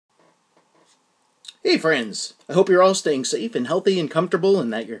Hey friends, I hope you're all staying safe and healthy and comfortable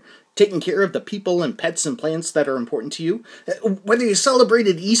and that you're taking care of the people and pets and plants that are important to you. Whether you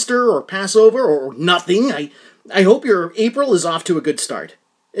celebrated Easter or Passover or nothing, I hope your April is off to a good start.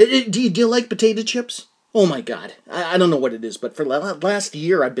 Do you like potato chips? Oh my god, I don't know what it is, but for last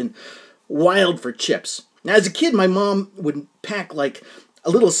year I've been wild for chips. Now, as a kid, my mom would pack like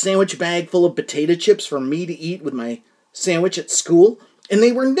a little sandwich bag full of potato chips for me to eat with my sandwich at school. And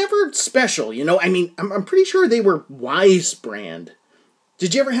they were never special, you know? I mean, I'm pretty sure they were Wise brand.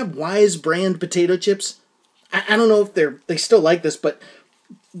 Did you ever have Wise brand potato chips? I don't know if they still like this, but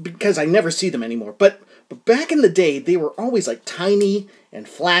because I never see them anymore. But back in the day, they were always like tiny and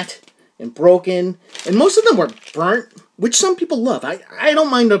flat and broken, and most of them were burnt, which some people love. I don't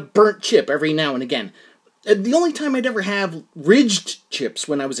mind a burnt chip every now and again. The only time I'd ever have ridged chips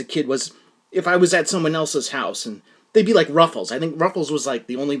when I was a kid was if I was at someone else's house, and they'd be like Ruffles. I think Ruffles was like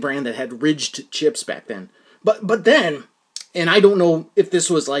the only brand that had ridged chips back then. But then, and I don't know if this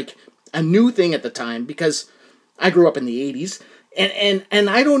was like a new thing at the time because I grew up in the 80s, and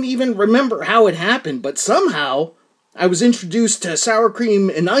I don't even remember how it happened, but somehow I was introduced to sour cream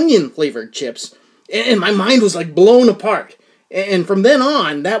and onion flavored chips, and my mind was like blown apart. And from then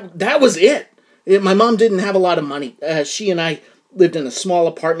on, that was it. My mom didn't have a lot of money. She and I lived in a small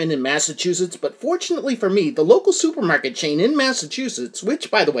apartment in Massachusetts, but fortunately for me, the local supermarket chain in Massachusetts, which,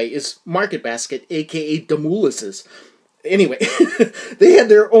 by the way, is Market Basket, aka Demulis's. Anyway, they had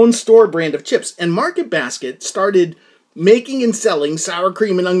their own store brand of chips, and Market Basket started making and selling sour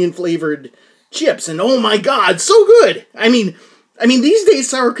cream and onion flavored chips, and oh my god, so good! I mean, these days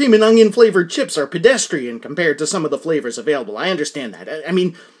sour cream and onion flavored chips are pedestrian compared to some of the flavors available. I understand that. I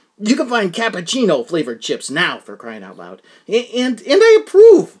mean, you can find cappuccino flavored chips now, for crying out loud. And I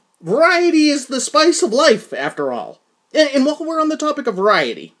approve. Variety is the spice of life, after all. And while we're on the topic of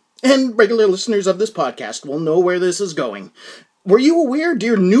variety, and regular listeners of this podcast will know where this is going, were you aware,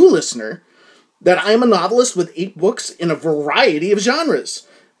 dear new listener, that I am a novelist with 8 books in a variety of genres?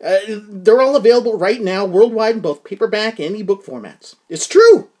 They're all available right now worldwide in both paperback and ebook formats. It's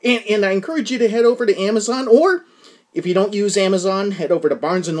true. And I encourage you to head over to Amazon, or if you don't use Amazon, head over to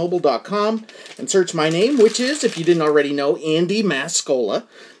barnesandnoble.com and search my name, which is, if you didn't already know, Andy Mascola,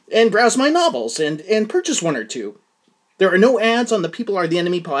 and browse my novels and purchase one or two. There are no ads on the People Are the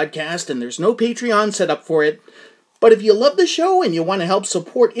Enemy podcast, and there's no Patreon set up for it. But if you love the show and you want to help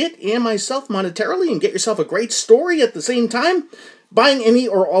support it and myself monetarily and get yourself a great story at the same time, buying any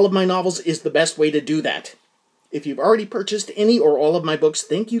or all of my novels is the best way to do that. If you've already purchased any or all of my books,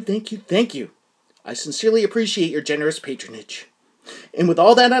 thank you, thank you, thank you. I sincerely appreciate your generous patronage. And with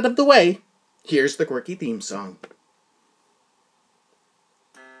all that out of the way, here's the quirky theme song.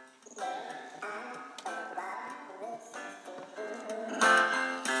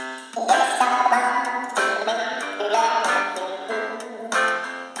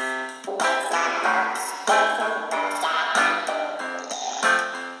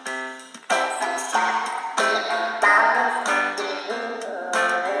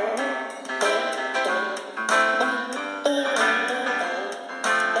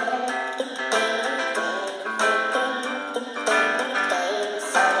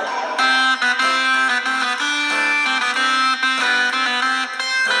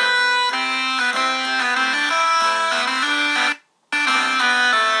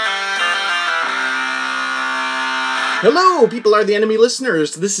 Hello, People Are the Enemy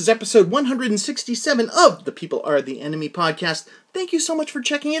listeners. This is episode 167 of the People Are the Enemy podcast. Thank you so much for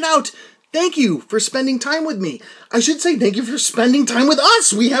checking it out. Thank you for spending time with me. I should say thank you for spending time with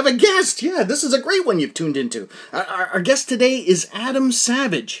us. We have a guest. Yeah, this is a great one you've tuned into. Our guest today is Adam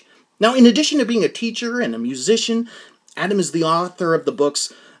Savage. Now, in addition to being a teacher and a musician, Adam is the author of the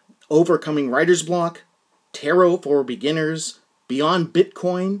books Overcoming Writer's Block, Tarot for Beginners, Beyond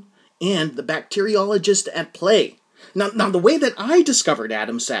Bitcoin, and The Bacteriologist at Play. Now, the way that I discovered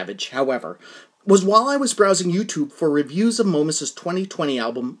Adam Savage, however, was while I was browsing YouTube for reviews of Momus's 2020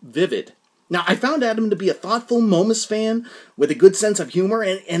 album, Vivid. Now, I found Adam to be a thoughtful Momus fan with a good sense of humor,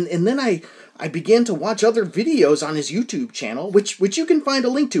 and then I began to watch other videos on his YouTube channel, which you can find a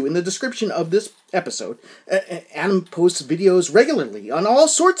link to in the description of this episode. Adam posts videos regularly on all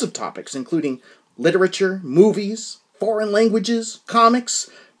sorts of topics, including literature, movies, foreign languages, comics,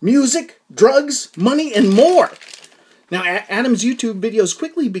 music, drugs, money, and more. Now, Adam's YouTube videos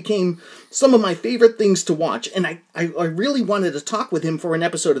quickly became some of my favorite things to watch, and I really wanted to talk with him for an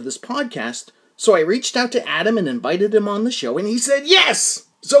episode of this podcast, so I reached out to Adam and invited him on the show, and he said yes!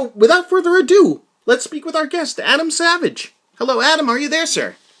 So, without further ado, let's speak with our guest, Adam Savage. Hello, Adam, are you there,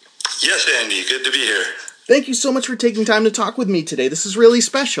 sir? Yes, Andy, good to be here. Thank you so much for taking time to talk with me today. This is really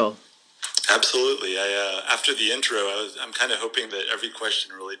special. Absolutely. After the intro, I'm kind of hoping that every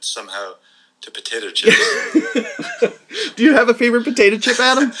question relates somehow to potato chips. Do you have a favorite potato chip,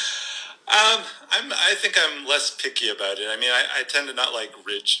 Adam? I think I'm less picky about it. I mean, I tend to not like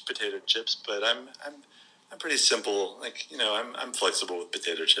ridged potato chips, but I'm pretty simple. Like, I'm flexible with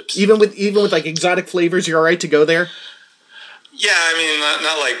potato chips. Even with like exotic flavors, you're all right to go there. Yeah, I mean,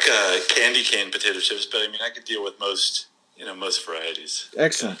 not like candy cane potato chips, but I mean, I could deal with most varieties.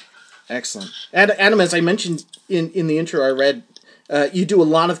 Excellent, excellent. Adam, as I mentioned in the intro, I read you do a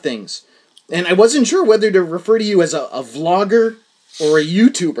lot of things, and I wasn't sure whether to refer to you as a vlogger or a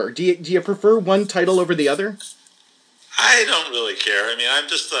YouTuber. Do you prefer one title over the other? I don't really care. I mean, I'm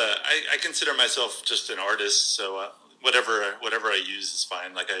just I consider myself just an artist, so whatever I use is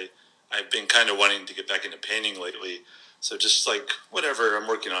fine. Like I've been kind of wanting to get back into painting lately, so just like whatever I'm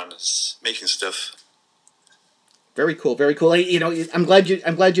working on is making stuff. Very cool, very cool. I'm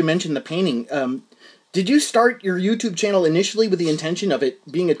glad you mentioned the painting. Did you start your YouTube channel initially with the intention of it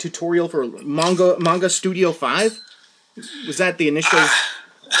being a tutorial for Manga Studio 5? Was that the initial?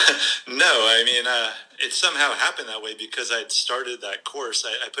 No, I mean, it somehow happened that way because I'd started that course.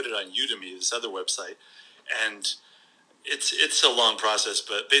 I put it on Udemy, this other website, and it's a long process.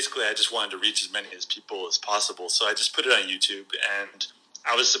 But basically, I just wanted to reach as many as people as possible, so I just put it on YouTube, and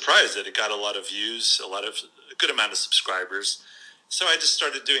I was surprised that it got a lot of views, a good amount of subscribers. So I just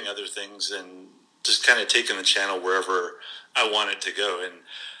started doing other things and just kind of taking the channel wherever I want it to go. And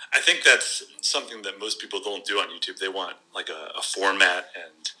I think that's something that most people don't do on YouTube. They want like a format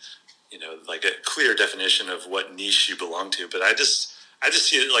and like a clear definition of what niche you belong to. But I just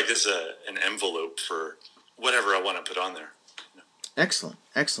see it like as an envelope for whatever I want to put on there. Excellent,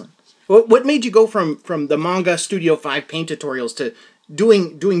 excellent. What made you go from the Manga Studio 5 paint tutorials to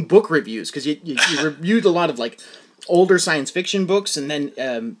doing book reviews? Because you reviewed a lot of like older science fiction books, and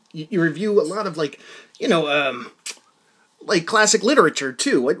then you review a lot of like like classic literature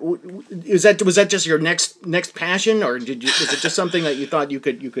too. Was that just your next passion, or was it just something that you thought you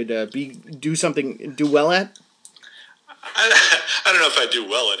could do well at? I don't know if I do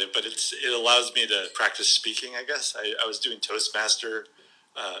well at it, but it allows me to practice speaking, I guess. I was doing Toastmasters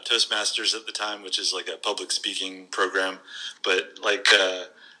at the time, which is like a public speaking program. But like,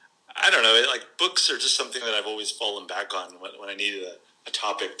 I don't know, like books are just something that I've always fallen back on when I needed a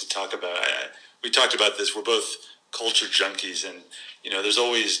topic to talk about. We talked about this. We're both culture junkies, and there's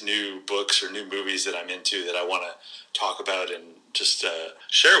always new books or new movies that I'm into that I want to talk about and just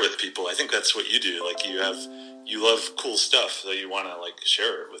share with people. I think that's what you do. Like you love cool stuff, so you want to like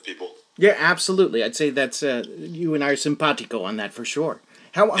share it with people. Yeah, absolutely. I'd say that's you and I are simpatico on that for sure.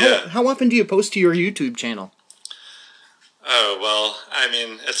 How often do you post to your YouTube channel? Oh well, I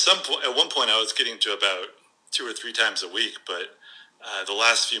mean, at one point, I was getting to about 2 or 3 times a week, but the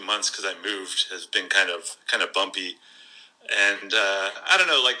last few months, because I moved, has been kind of bumpy. And I don't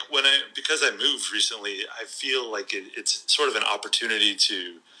know, like because I moved recently, I feel like it's sort of an opportunity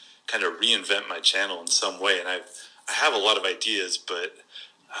to kind of reinvent my channel in some way. And I have a lot of ideas, but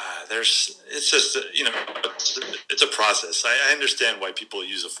it's just it's a process. I understand why people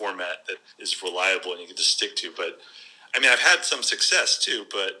use a format that is reliable and you can just stick to, but I mean, I've had some success too,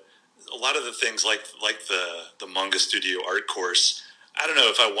 but a lot of the things like the Manga Studio art course, I don't know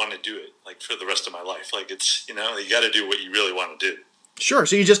if I want to do it like for the rest of my life. Like it's you got to do what you really want to do. Sure.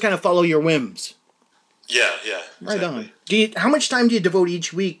 So you just kind of follow your whims. Yeah. Right on. How much time do you devote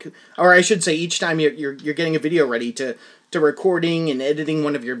each week, or I should say, each time you're getting a video ready to recording and editing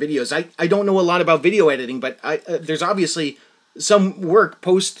one of your videos? I don't know a lot about video editing, but there's obviously some work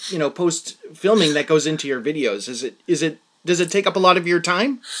post filming that goes into your videos. Does it take up a lot of your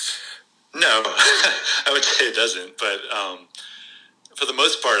time? No, I would say it doesn't. But for the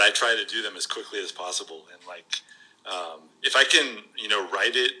most part, I try to do them as quickly as possible. And like, if I can,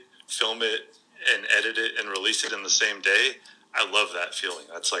 write it, film it, and edit it and release it in the same day, I love that feeling.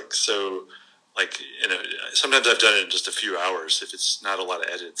 That's like so. Like sometimes I've done it in just a few hours if it's not a lot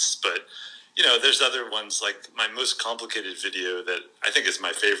of edits, but. There's other ones, like my most complicated video that I think is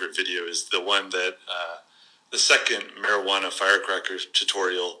my favorite video is the one that, the second marijuana firecracker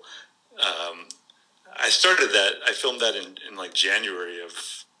tutorial. I filmed that in like January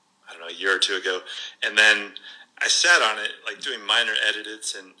of, I don't know, a year or two ago. And then I sat on it, like doing minor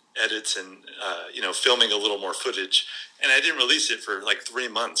edits and filming a little more footage. And I didn't release it for like 3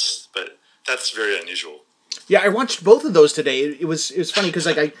 months, but that's very unusual. Yeah, I watched both of those today. It was funny because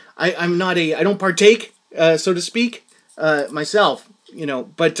like I don't partake, so to speak, myself.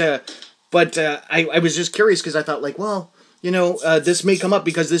 But I was just curious because I thought like, well, this may come up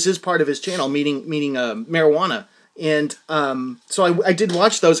because this is part of his channel, meaning marijuana, And so I did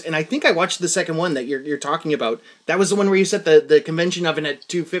watch those, and I think I watched the second one that you're talking about. That was the one where you set the convention oven at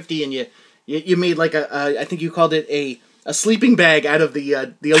 250, and you made like I think you called it a sleeping bag out of the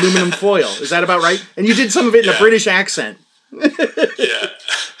aluminum foil. Is that about right? And you did some of it in a British accent. Yeah.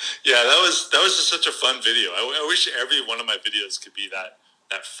 Yeah, that was just such a fun video. I wish every one of my videos could be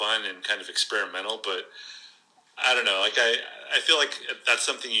that fun and kind of experimental, but I don't know. Like I feel like that's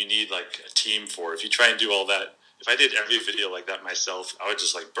something you need like a team for. If you try and do all that, if I did every video like that myself, I would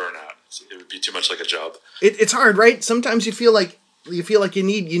just like burn out. It would be too much like a job. It's hard, right? Sometimes you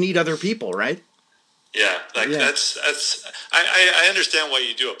need other people, right? Yeah, like Yeah. I understand why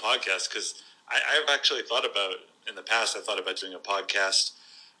you do a podcast, because I've actually thought about in the past. I thought about doing a podcast.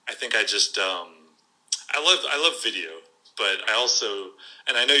 I think I love video, but I also,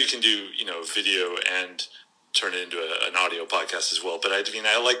 and I know you can do video and turn it into an audio podcast as well. But I mean,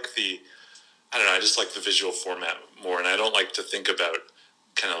 I don't know, I just like the visual format more, and I don't like to think about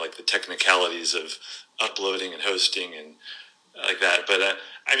kind of like the technicalities of uploading and hosting and like that. But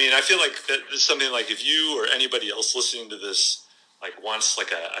I mean, I feel like that is something like if you or anybody else listening to this like wants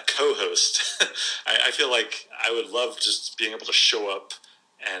like a co-host, I feel like I would love just being able to show up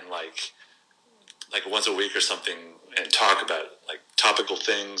and like once a week or something and talk about like topical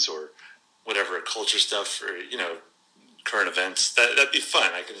things or whatever culture stuff or current events. That'd be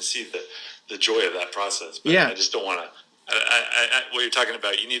fun. I can see the joy of that process. But Yeah. I just don't want to. What you're talking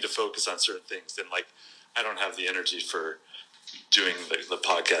about, you need to focus on certain things, and like I don't have the energy for doing the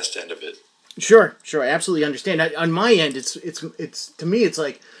podcast end of it. Sure, I absolutely understand. On my end, it's to me, it's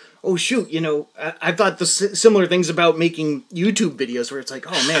like, oh shoot, I thought the similar things about making YouTube videos, where it's like,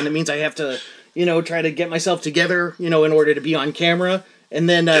 oh man, that means I have to, try to get myself together, in order to be on camera, and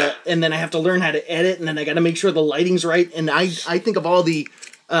then I have to learn how to edit, and then I got to make sure the lighting's right, and I think of all the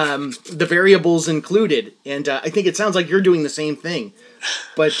variables included, and I think it sounds like you're doing the same thing,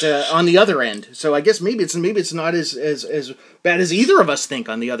 but on the other end. So I guess maybe it's not as bad as either of us think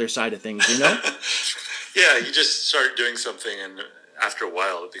on the other side of things, Yeah, you just start doing something, and after a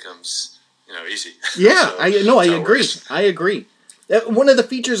while, it becomes easy. Yeah, So, I agree. I agree. One of the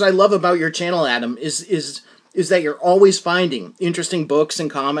features I love about your channel, Adam, is that you're always finding interesting books and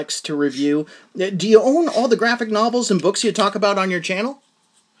comics to review. Do you own all the graphic novels and books you talk about on your channel?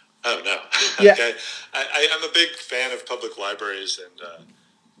 Oh no. Yeah. Okay. I'm a big fan of public libraries and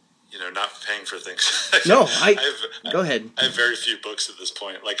not paying for things. No, I've go ahead. I have very few books at this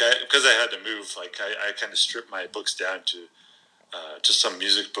point. Like because I had to move. Like I kind of stripped my books down to just some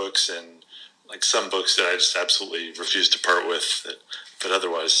music books and like some books that I just absolutely refuse to part with. But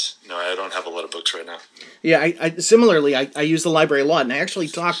otherwise, no, I don't have a lot of books right now. Yeah, I similarly, I use the library a lot, and I actually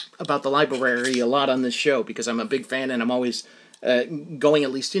talk about the library a lot on this show because I'm a big fan, and I'm always going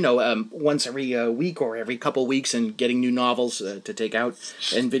at least once every week or every couple weeks and getting new novels to take out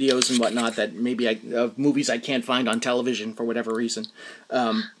and videos and whatnot that maybe of movies I can't find on television for whatever reason.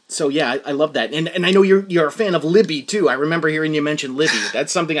 So yeah, I love that, and I know you're a fan of Libby too. I remember hearing you mention Libby.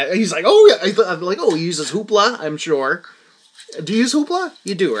 That's something he's like, oh yeah, I'm like, oh, he uses Hoopla, I'm sure. Do you use Hoopla?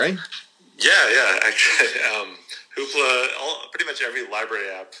 You do, right? Yeah, actually, Hoopla, pretty much every library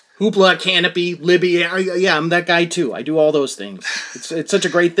app. Hoopla, Canopy, Libby, yeah, I'm that guy too. I do all those things. It's such a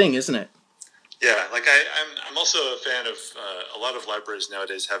great thing, isn't it? Yeah, like I'm also a fan of a lot of libraries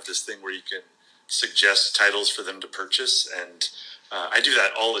nowadays have this thing where you can suggest titles for them to purchase, and I do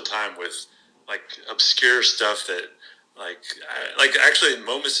that all the time with like obscure stuff that like actually in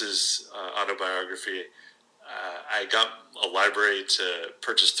Momus's autobiography. I got a library to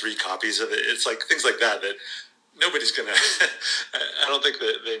purchase 3 copies of it. It's like things like that nobody's gonna. I don't think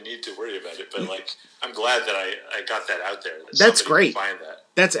that they need to worry about it. But like, I'm glad that I got that out there. That's great. Find that.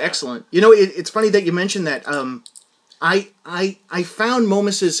 That's excellent. It's funny that you mentioned that. I found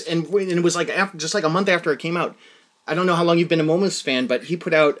Momus's, and it was like just like a month after it came out. I don't know how long you've been a Momus fan, but he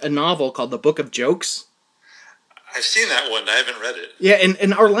put out a novel called The Book of Jokes. I've seen that one. I haven't read it. Yeah,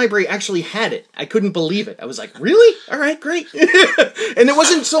 and our library actually had it. I couldn't believe it. I was like, really? All right, great. And it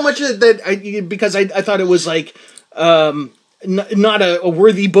wasn't so much because I thought it was like not a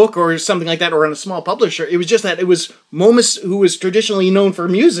worthy book or something like that, or on a small publisher. It was just that it was Momus, who was traditionally known for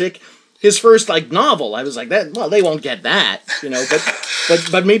music, his first like novel. I was like, that. Well, they won't get that,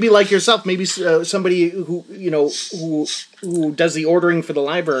 But maybe like yourself, maybe somebody who who does the ordering for the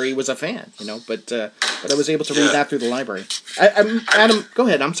library was a fan, But I was able to read that through the library. Adam, go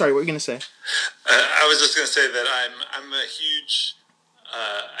ahead. I'm sorry. What were you going to say? I was just going to say that I'm a huge.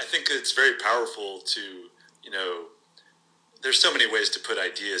 I think it's very powerful to There's so many ways to put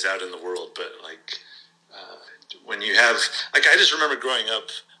ideas out in the world, but like when you have I just remember growing up,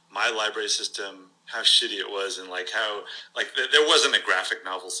 my library system how shitty it was, and like how like there wasn't a graphic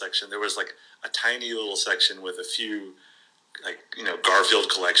novel section. There was like a tiny little section with a few like Garfield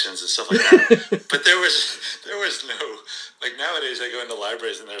collections and stuff like that. But there was no like nowadays I go into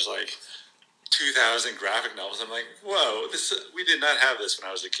libraries and there's like 2,000 graphic novels. I'm like, whoa, we did not have this when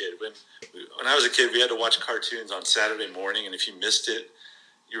I was a kid. When I was a kid, we had to watch cartoons on Saturday morning, and if you missed it,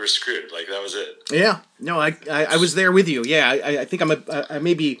 you were screwed. Like that was it. Yeah, no, I was there with you. Yeah, I think I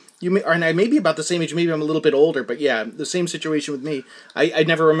may be and I may be about the same age. Maybe I'm a little bit older, but yeah, the same situation with me. I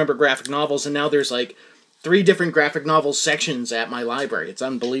never remember graphic novels, and now there's like 3 different graphic novel sections at my library. It's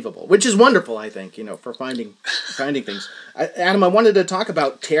unbelievable, which is wonderful, I think, for finding things. Adam, I wanted to talk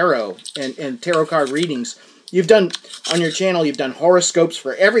about tarot and tarot card readings. You've done, on your channel, you've done horoscopes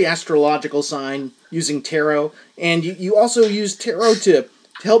for every astrological sign using tarot, and you also use tarot to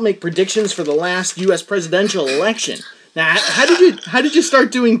help make predictions for the last U.S. presidential election. Now, how did you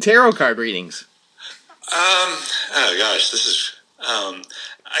start doing tarot card readings? Oh gosh, this is...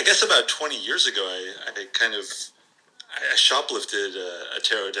 I guess about 20 years ago, I shoplifted a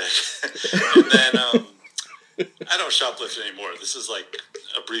tarot deck, and then I don't shoplift anymore. This is like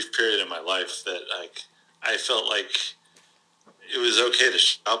a brief period in my life that I felt like it was okay to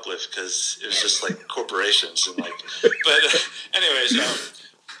shoplift because it was just like corporations and like. But anyways,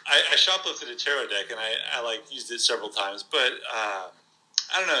 I shoplifted a tarot deck and I like used it several times, but I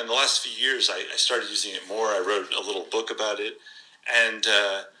don't know. In the last few years, I started using it more. I wrote a little book about it. And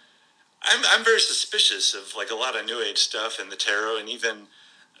I'm very suspicious of like a lot of New Age stuff and the tarot, and even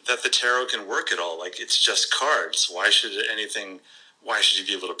that the tarot can work at all. Like it's just cards. Why should you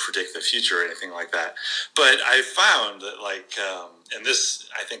be able to predict the future or anything like that? But I found that like, and this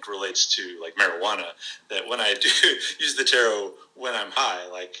I think relates to like marijuana, that when I do use the tarot when I'm high,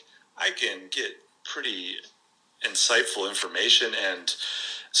 like I can get pretty insightful information, and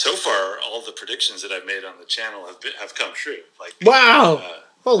so far, all the predictions that I've made on the channel have come true. Like wow,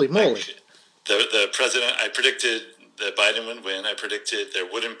 holy moly! Like the president, I predicted that Biden would win. I predicted there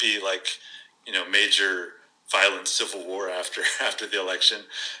wouldn't be like major violent civil war after the election.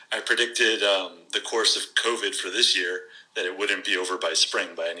 I predicted the course of COVID for this year, that it wouldn't be over by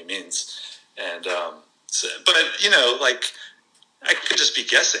spring by any means. And but like I could just be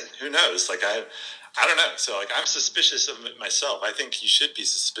guessing. Who knows? Like I don't know. So like I'm suspicious of it myself. I think you should be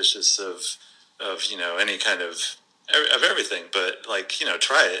suspicious of any kind of everything, but like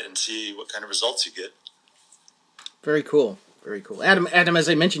try it and see what kind of results you get. Very cool. Very cool. Adam, as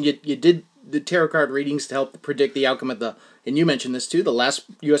I mentioned, you did the tarot card readings to help predict the outcome of and you mentioned this too, the last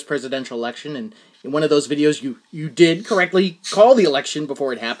U.S. presidential election, and in one of those videos you did correctly call the election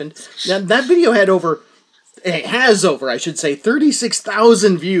before it happened. Now that video has over, I should say,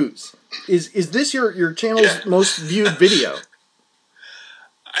 36,000 views. Is this your channel's most viewed video?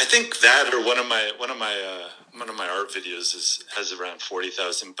 I think that, or one of my art videos has around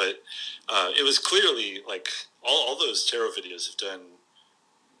 40,000. But it was clearly like all those tarot videos have done,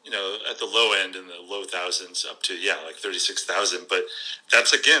 at the low end in the low thousands up to like 36,000. But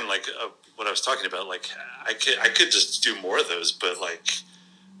that's again like what I was talking about. Like I could just do more of those, but like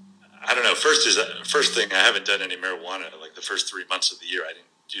I don't know. First thing, I haven't done any marijuana. Like the first 3 months of the year, I didn't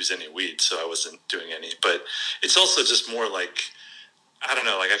use any weed, so I wasn't doing any. But it's also just more like, I don't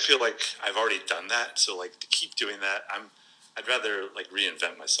know, like I feel like I've already done that, so like to keep doing that, I'd rather like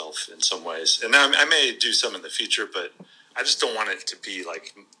reinvent myself in some ways. And I may do some in the future, but I just don't want it to be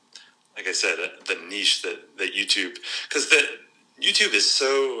like I said, the niche that YouTube, because the YouTube is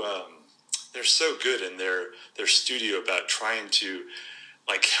so they're so good in their studio about trying to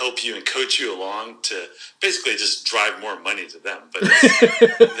like help you and coach you along to basically just drive more money to them. But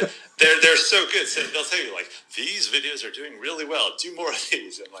they're so good. So they'll tell you like, these videos are doing really well. Do more of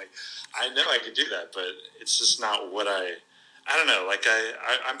these. And like, I know I could do that, but it's just not what I don't know. Like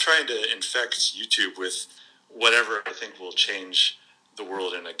I'm trying to infect YouTube with whatever I think will change the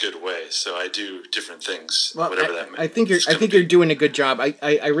world in a good way. So I do different things, whatever that means. I think you're doing a good job.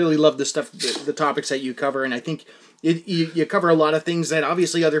 I really love the stuff, the topics that you cover, and I think you cover a lot of things that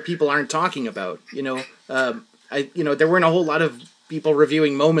obviously other people aren't talking about. There weren't a whole lot of people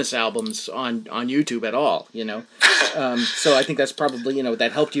reviewing Momus albums on YouTube at all. So I think that's probably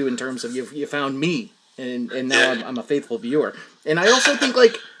that helped you in terms of you found me, and now I'm a faithful viewer. And I also think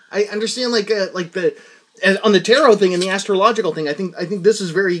like I understand like the. On the tarot thing and the astrological thing, I think this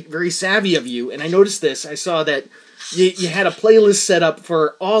is very, very savvy of you. And I noticed this. I saw that you had a playlist set up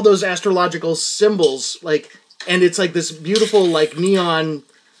for all those astrological symbols, and it's like this beautiful, like neon,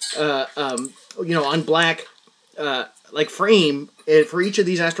 on black, frame for each of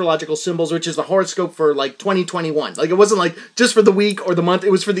these astrological symbols, which is the horoscope for like 2021. Like it wasn't like just for the week or the month;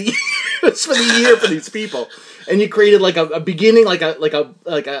 it was for the it was for the year for these people. And you created like a beginning, like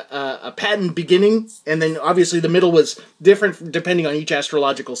a patent beginning, and then obviously the middle was different depending on each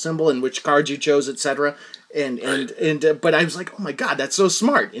astrological symbol and which cards you chose, etc. But I was like, oh my god, that's so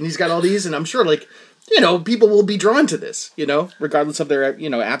smart. And he's got all these, and I'm sure like, people will be drawn to this, regardless of their,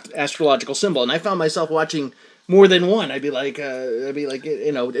 astrological symbol. And I found myself watching more than one. I'd be like,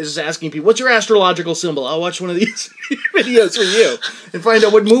 just asking people, what's your astrological symbol? I'll watch one of these videos for you and find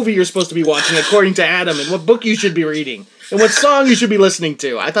out what movie you're supposed to be watching according to Adam and what book you should be reading and what song you should be listening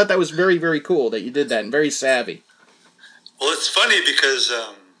to. I thought that was very, very cool that you did that and very savvy. Well, it's funny because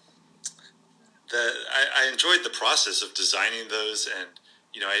I enjoyed the process of designing those, and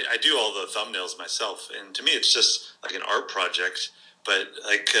I do all the thumbnails myself, and to me it's just like an art project, but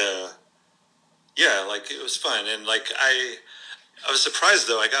like it was fun. And like I was surprised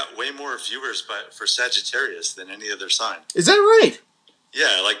though, I got way more viewers for Sagittarius than any other sign. Is that right?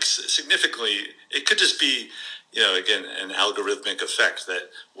 Yeah, like significantly. It could just be again, an algorithmic effect that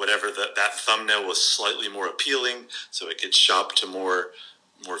whatever that thumbnail was slightly more appealing, so it gets shopped to more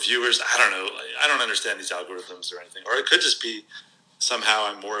viewers. I don't know. I don't understand these algorithms or anything. Or it could just be somehow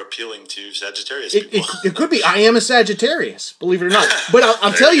I'm more appealing to Sagittarius people. It could be. I am a Sagittarius, believe it or not. But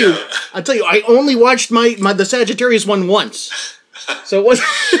I'll tell you, I only watched the Sagittarius one once. So it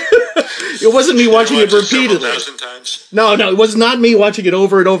wasn't me watching it repeatedly. 1,000 times? No, it was not me watching it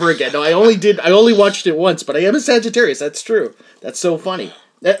over and over again. No, I only watched it once, but I am a Sagittarius. That's true. That's so funny.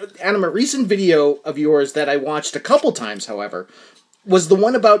 Adam, a recent video of yours that I watched a couple times, however, was the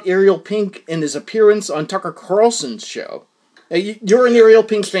one about Ariel Pink and his appearance on Tucker Carlson's show. You're an Ariel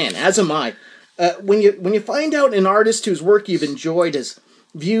Pink fan, as am I. When you find out an artist whose work you've enjoyed has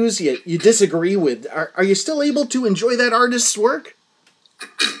views you disagree with, are you still able to enjoy that artist's work?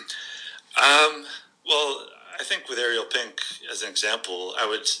 Well, I think with Ariel Pink, as an example, I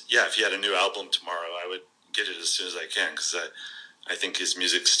would, if he had a new album tomorrow, I would get it as soon as I can, because I think his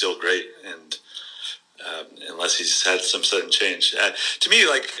music's still great, and unless he's had some sudden change. To me,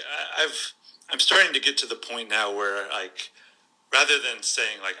 like, I'm starting to get to the point now where, like, rather than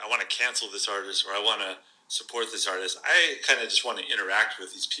saying, like, I want to cancel this artist or I want to support this artist, I kind of just want to interact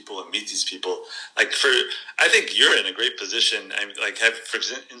with these people and meet these people. Like, I think you're in a great position. I mean, like, for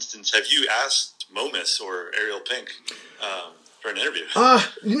instance, have you asked Momus or Ariel Pink for an interview?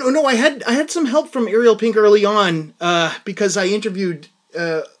 No, I had some help from Ariel Pink early on because I interviewed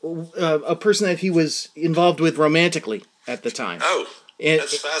a person that he was involved with romantically at the time. Oh,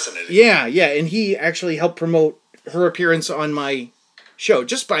 that's fascinating. Yeah, and he actually helped promote her appearance on my show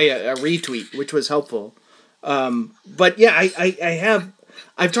just by a retweet, which was helpful. But yeah,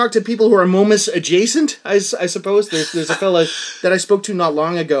 I've talked to people who are Momus adjacent, I suppose. There's a fella that I spoke to not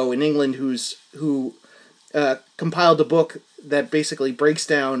long ago in England who compiled a book that basically breaks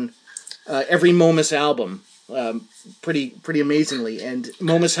down every Momus album pretty amazingly, and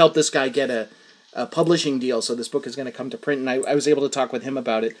Momus helped this guy get a publishing deal, so this book is going to come to print, and I was able to talk with him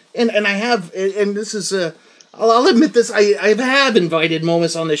about it, and I have, and this is I'll admit this, I have invited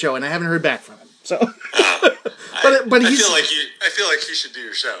Momus on the show, and I haven't heard back from him. So, but he's, I feel like he should do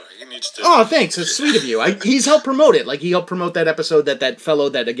your show. He needs to. Oh, thanks. It's sweet of you. He's helped promote it. Like, he helped promote that episode that fellow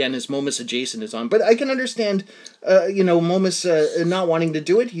that again is Momus adjacent is on. But I can understand, Momus not wanting to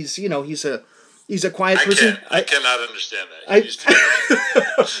do it. He's a quiet person. I cannot understand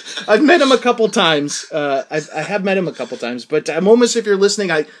that. I've met him a couple times. I have met him a couple times. But Momus, if you're listening,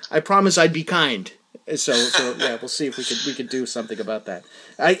 I promise I'd be kind. So yeah, we'll see if we could do something about that.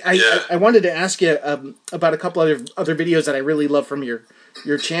 I wanted to ask you about a couple other videos that I really love from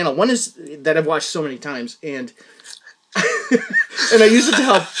your channel. One is that I've watched so many times, and and I use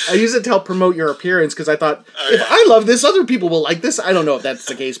it to help promote your appearance, because I thought if I love this, other people will like this. I don't know if that's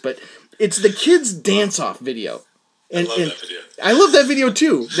the case, but it's the kids dance off video. And, I love that video. I love that video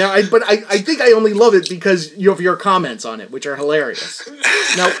too. Now, I think I only love it because of your comments on it, which are hilarious.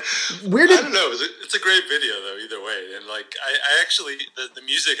 Now, I don't know. It's a great video though. Either way, and like I actually the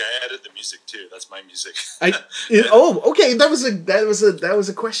music, I added the music too. That's my music. Okay. That was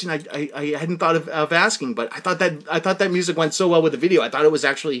a question I hadn't thought of asking, but I thought that music went so well with the video. I thought it was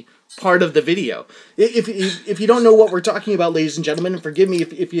actually part of the video. If you don't know what we're talking about, ladies and gentlemen, and forgive me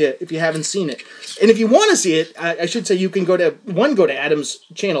if you haven't seen it, and if you want to see it, I should say you can go to Adam's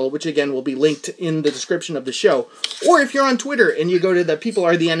channel, which again will be linked in the description of the show, or if you're on Twitter and you go to the People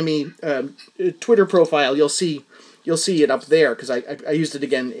Are the Enemy Twitter profile, you'll see it up there, because I used it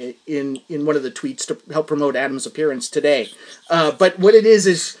again in one of the tweets to help promote Adam's appearance today. But what it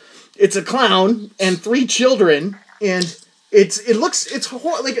is it's a clown and 3 children and it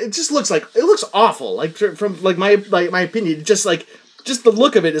just looks like it looks awful. Like from like my opinion, just the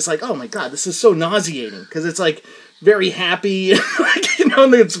look of it is like, oh my god, this is so nauseating because it's like very happy, like,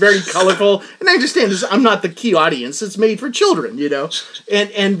 and it's very colorful. And I understand this. I'm not the key audience. It's made for children,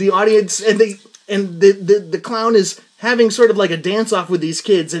 and the audience and the clown is having sort of like a dance off with these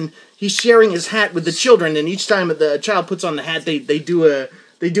kids, and he's sharing his hat with the children. And each time the child puts on the hat, they do a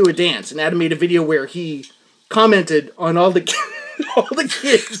dance. And Adam made a video where he commented on all the all the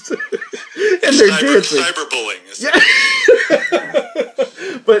kids and their dancing. Cyberbullying. Yeah.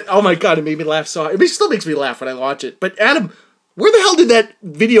 But oh my god, it made me laugh so hard. It still makes me laugh when I watch it. But Adam, where the hell did that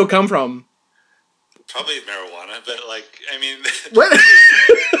video come from? Probably marijuana, but I mean, what?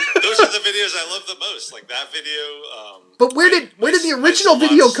 Those are the videos I love the most. Like that video. But where did the original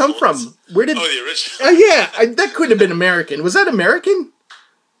video come from? The original? Yeah, that couldn't have been American. Was that American?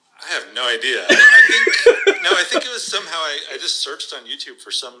 I have no idea. I think it was somehow I just searched on YouTube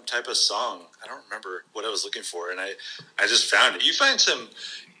for some type of song. I don't remember what I was looking for, and I just found it. You find some.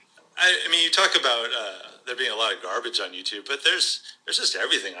 I mean, you talk about there being a lot of garbage on YouTube, but there's just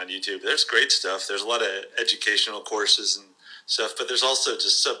everything on YouTube. There's great stuff. There's a lot of educational courses and stuff, but there's also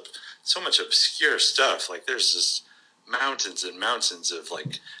just so much obscure stuff. Like there's just mountains and mountains of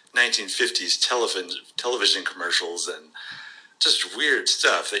 1950s television commercials and just weird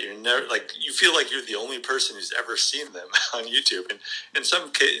stuff that you're never you feel like you're the only person who's ever seen them on YouTube, and in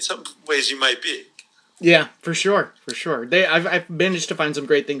some ways you might be. Yeah, for sure. I've managed to find some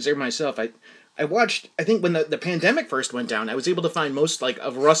great things there myself. I watched, I think when the pandemic first went down, I was able to find most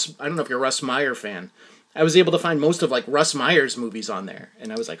of Russ. I don't know if you're a Russ Meyer fan. I was able to find most of Russ Meyer's movies on there,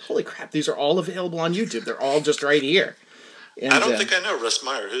 and I was like, holy crap, these are all available on YouTube. They're all just right here. And, I don't think I know Russ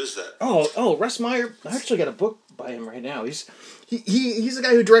Meyer. Who's that? Oh, Russ Meyer. I actually got a book by him right now. He's the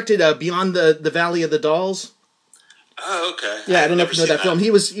guy who directed Beyond the Valley of the Dolls. Oh, okay. Yeah, I don't know if you know that film.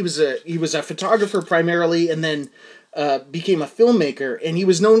 He was a photographer primarily, and then became a filmmaker. And he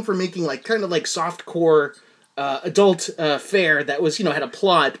was known for making kind of softcore adult fare that was had a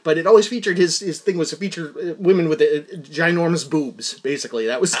plot, but it always featured his thing was to feature women with ginormous boobs. Basically,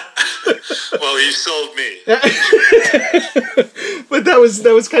 that was. Well, you sold me. But that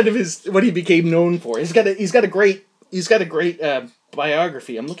was kind of what he became known for. He's got a great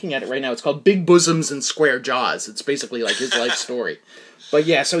biography. I'm looking at it right now. It's called Big Bosoms and Square Jaws. It's basically his life story. But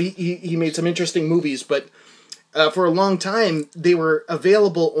yeah, so he made some interesting movies, but for a long time they were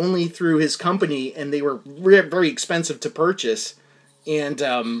available only through his company, and they were very expensive to purchase. And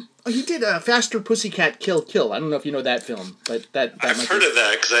he did Faster Pussycat Kill Kill. I don't know if you know that film, but I've heard of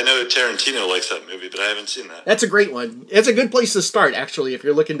that because I know Tarantino likes that movie, but I haven't seen that. That's a great one. It's a good place to start, actually, if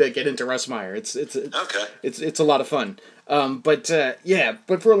you're looking to get into Russ Meyer. It's okay. It's a lot of fun. But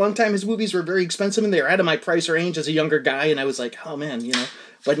for a long time his movies were very expensive, and they were out of my price range as a younger guy, and I was like, oh man,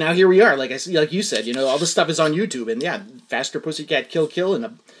 But now here we are. Like you said, all this stuff is on YouTube, and yeah, Faster Pussycat Kill Kill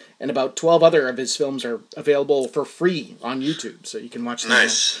and about 12 other of his films are available for free on YouTube, so you can watch them.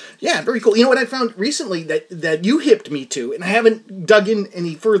 Nice. Yeah, very cool. You know what I found recently that you hipped me to, and I haven't dug in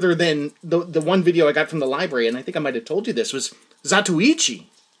any further than the one video I got from the library, and I think I might have told you this, was Zatoichi.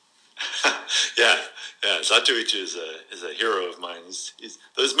 Yeah, Zatoichi is a hero of mine.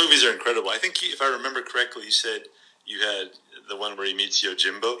 Those movies are incredible. I think if I remember correctly, you said you had the one where he meets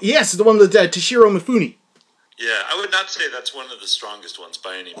Yojimbo. Yes, the one with Toshiro Mifune. Yeah, I would not say that's one of the strongest ones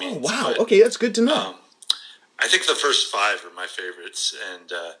by any means. Oh, wow. Okay, that's good to know. I think the first 5 are my favorites,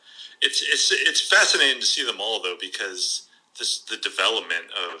 and it's fascinating to see them all, though, because the development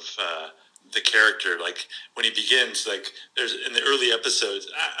of the character, when he begins, there's in the early episodes,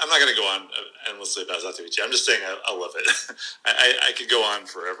 I'm not going to go on endlessly about Zatoichi. I'm just saying I love it. I could go on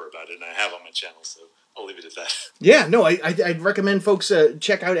forever about it, and I have on my channel, so I'll leave it at that. Yeah, no, I'd recommend folks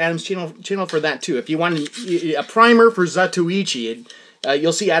check out Adam's channel for that too. If you want a primer for Zatoichi,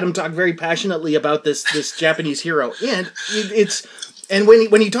 you'll see Adam talk very passionately about this Japanese hero, and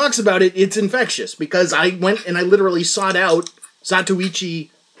when he talks about it, it's infectious, because I went and I literally sought out Zatoichi,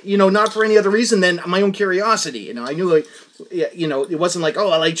 not for any other reason than my own curiosity. I knew it wasn't like,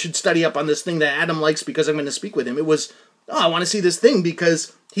 oh, I should study up on this thing that Adam likes because I'm going to speak with him. It was, oh, I want to see this thing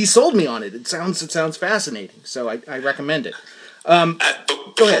because he sold me on it. It sounds fascinating, so I recommend it. Before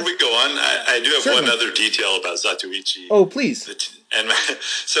we go on, I do have one other detail about Zatoichi. Oh, please.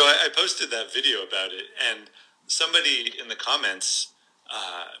 So I posted that video about it, and somebody in the comments,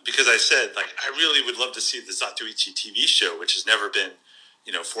 because I said, I really would love to see the Zatoichi TV show, which has never been,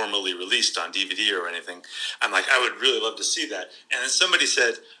 formally released on DVD or anything. I'm like, I would really love to see that. And then somebody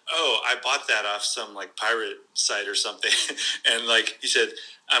said, oh, I bought that off some pirate site or something. And he said,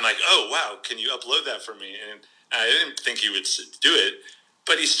 I'm like, oh, wow, can you upload that for me? And I didn't think he would do it,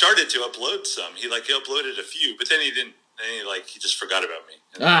 but he started to upload some. He uploaded a few, but then he didn't. Then he just forgot about me.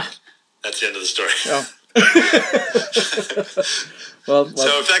 And, that's the end of the story. Oh. well,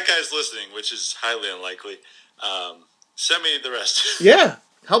 so if that guy's listening, which is highly unlikely, send me the rest. Yeah,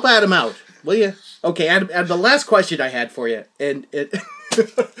 help Adam out, will you? Okay, Adam, the last question I had for you, and and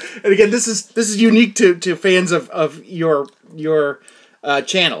again, this is unique to fans of your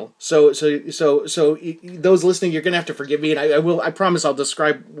channel. So those listening, you're gonna have to forgive me, and I promise I'll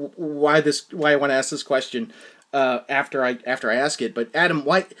describe why I want to ask this question after I ask it. But Adam,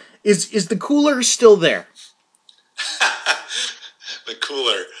 why is the cooler still there? The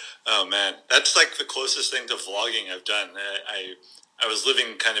cooler, oh man, that's like the closest thing to vlogging I've done. I was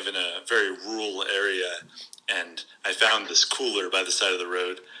living kind of in a very rural area, and I found this cooler by the side of the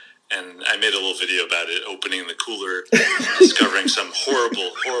road, and I made a little video about it, opening the cooler, discovering some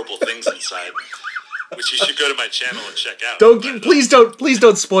horrible things inside, which you should go to my channel and check out. Please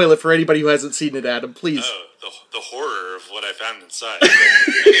don't spoil it for anybody who hasn't seen it, Adam. Please. Oh, the horror of what I found inside. But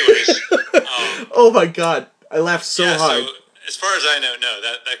anyways, oh my God, I laughed so hard. So, as far as I know,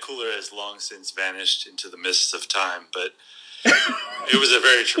 that cooler has long since vanished into the mists of time, but it was a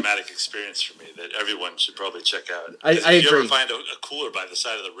very traumatic experience for me that everyone should probably check out. I agree. If you ever find a cooler by the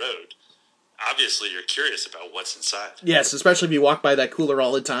side of the road, obviously you're curious about what's inside. Yes, especially if you walk by that cooler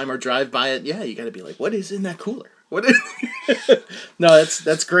all the time or drive by it. Yeah, you got to be like, what is in that cooler? What is... No,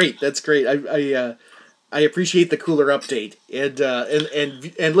 that's great. That's great. I appreciate the cooler update.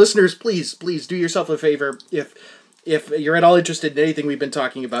 And listeners, please do yourself a favor if you're at all interested in anything we've been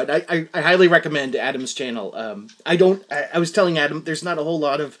talking about. I highly recommend Adam's channel. I was telling Adam, there's not a whole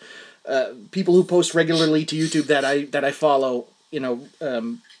lot of people who post regularly to YouTube that I follow.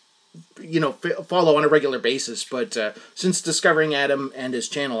 Follow on a regular basis. But since discovering Adam and his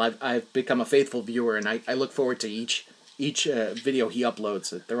channel, I've become a faithful viewer, and I look forward to each video he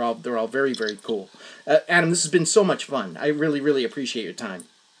uploads. They're all very, very cool. Adam, this has been so much fun. I really, really appreciate your time.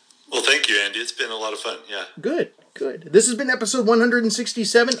 Well, thank you, Andy. It's been a lot of fun. Yeah. Good. This has been episode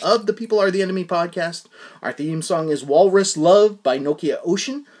 167 of the People Are the Enemy podcast. Our theme song is Walrus Love by Nokia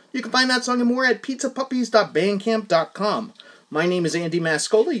Ocean. You can find that song and more at pizzapuppies.bandcamp.com. My name is Andy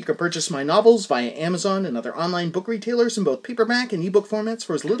Mascola. You can purchase my novels via Amazon and other online book retailers in both paperback and ebook formats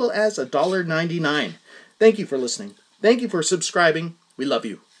for as little as $1.99. Thank you for listening. Thank you for subscribing. We love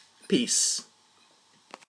you. Peace.